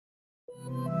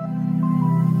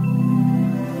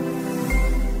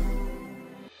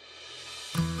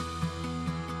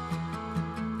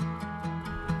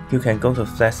You can go to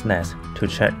Flexnet to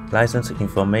check license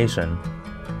information.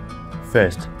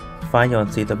 First, find your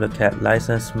ZWCAD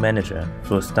License Manager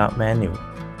through Start menu.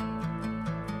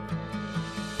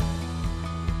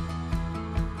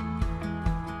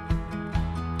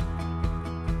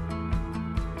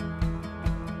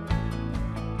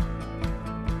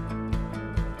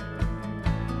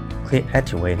 Click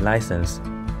Activate License,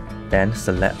 then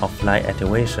select Offline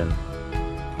Activation.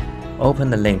 Open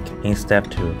the link in Step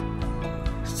 2.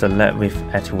 Select with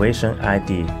Activation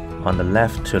ID on the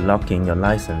left to log in your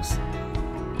license.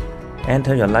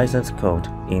 Enter your license code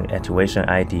in Activation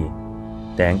ID,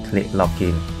 then click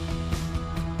Login.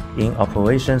 In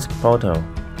Operations Portal,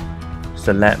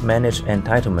 select Manage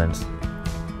Entitlements.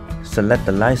 Select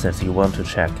the license you want to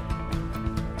check.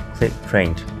 Click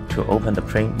Print to open the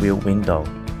Print View window.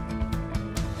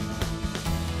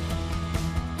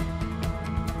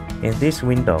 In this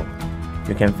window,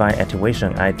 you can find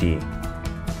Activation ID.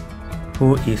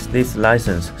 Who is this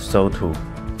license sold to?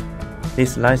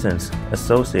 This license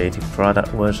associated product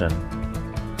version.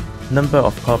 Number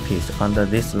of copies under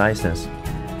this license,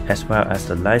 as well as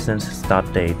the license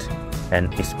start date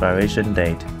and expiration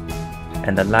date,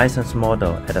 and the license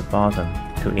model at the bottom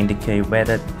to indicate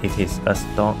whether it is a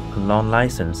standalone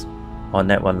license or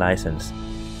network license.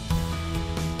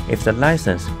 If the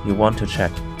license you want to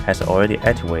check has already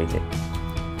activated,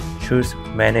 choose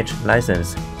Manage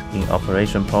License in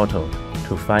Operation Portal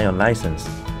to find your license.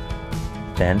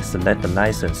 Then select the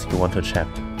license you want to check.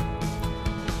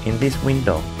 In this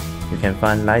window, you can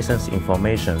find license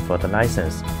information for the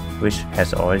license which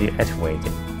has already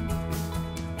activated.